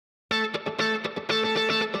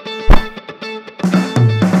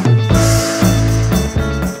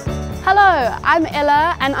I'm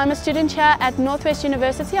Ella and I'm a student here at Northwest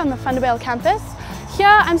University on the Vaal campus. Here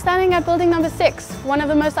I'm standing at building number 6, one of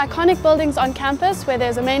the most iconic buildings on campus where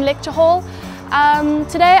there's a main lecture hall.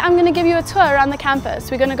 Today I'm going to give you a tour around the campus.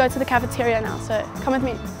 We're going to go to the cafeteria now, so come with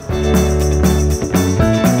me.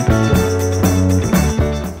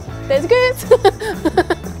 There's good.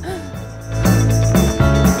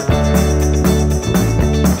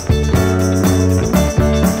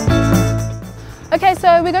 Okay,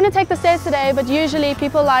 so we're going to take the stairs today, but usually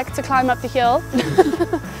people like to climb up the hill.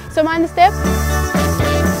 So mind the step.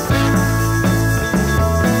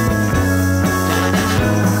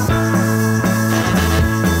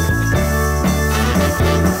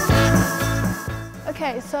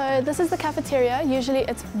 Okay, so this is the cafeteria. Usually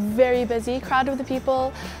it's very busy, crowded with the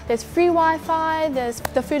people. There's free Wi-Fi,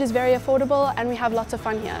 the food is very affordable, and we have lots of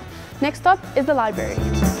fun here. Next stop is the library.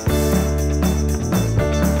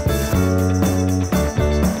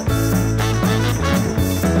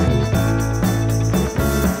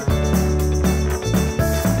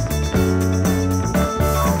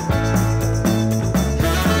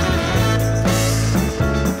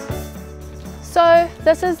 So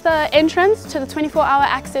this is the entrance to the 24-hour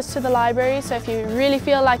access to the library. So if you really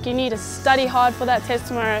feel like you need to study hard for that test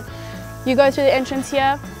tomorrow, you go through the entrance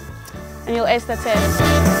here and you'll ace the test.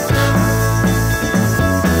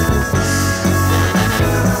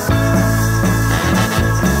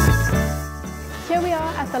 Here we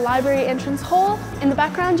are at the library entrance hall. In the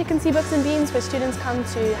background you can see Books and Beans where students come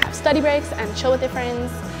to have study breaks and chill with their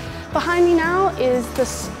friends. Behind me now is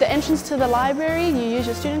the entrance to the library. You use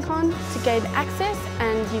your student card to gain access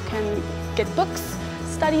and you can get books,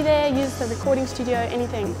 study there, use the recording studio,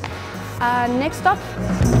 anything. Next stop,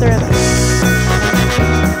 the river.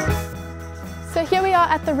 So here we are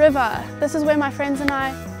at the river. This is where my friends and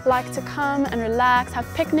I like to come and relax, have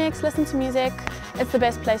picnics, listen to music. It's the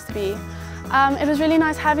best place to be. It was really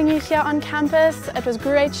nice having you here on campus. It was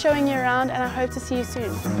great showing you around and I hope to see you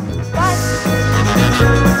soon.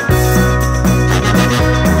 Bye!